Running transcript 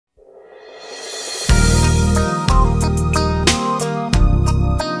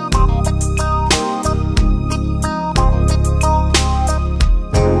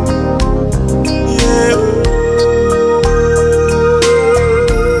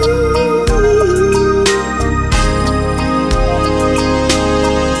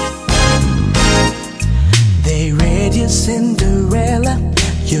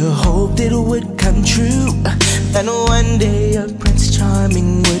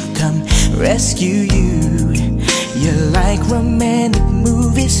rescue you. You're like romantic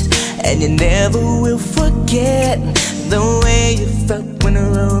movies, and you never will forget the way you felt when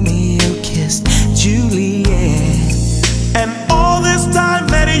Romeo kissed Juliet. And all this time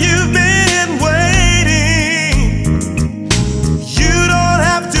that you've been waiting, you don't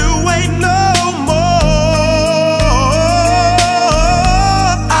have to wait no more.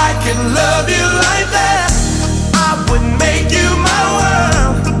 I can love you like that. I would make you my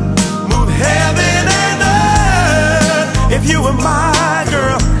world, move heaven and earth. If you were my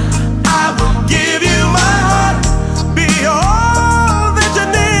girl, I would give you my heart, be all that you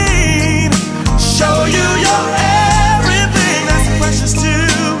need, show you your everything that's precious to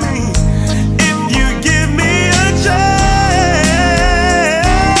me. If you give me a chance,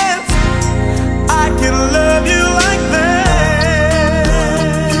 I can love you like that.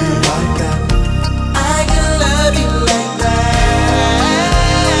 I can love you like that.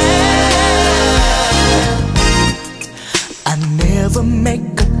 I never make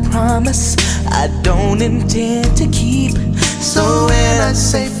a promise I don't intend to keep. So when I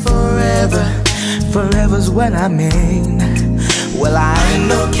say forever, forever's what I mean. Well, I ain't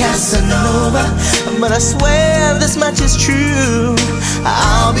no Casanova, but I swear this much is true.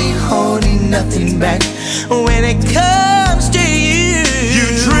 I'll be holding nothing back when it comes to you. You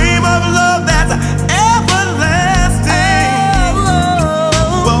dream of love that's everlasting.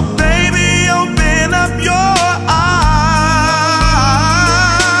 Well, baby, open up your eyes.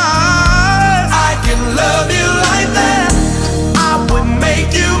 I can love you like that. I would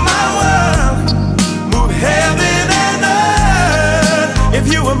make you my world, move heaven and earth. If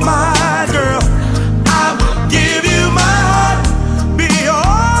you were my girl, I would give you my heart, be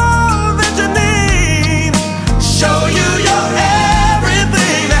all that you need, show you your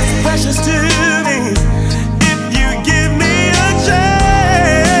everything that's precious to me. If you give me a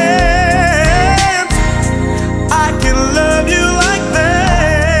chance, I can love you like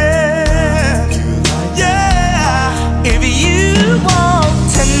that. Yeah. If you want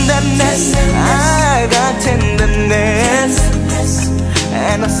tenderness, I got tenderness,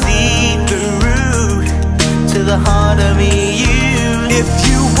 and I see through to the heart of you. If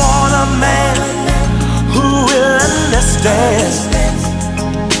you want a man who will understand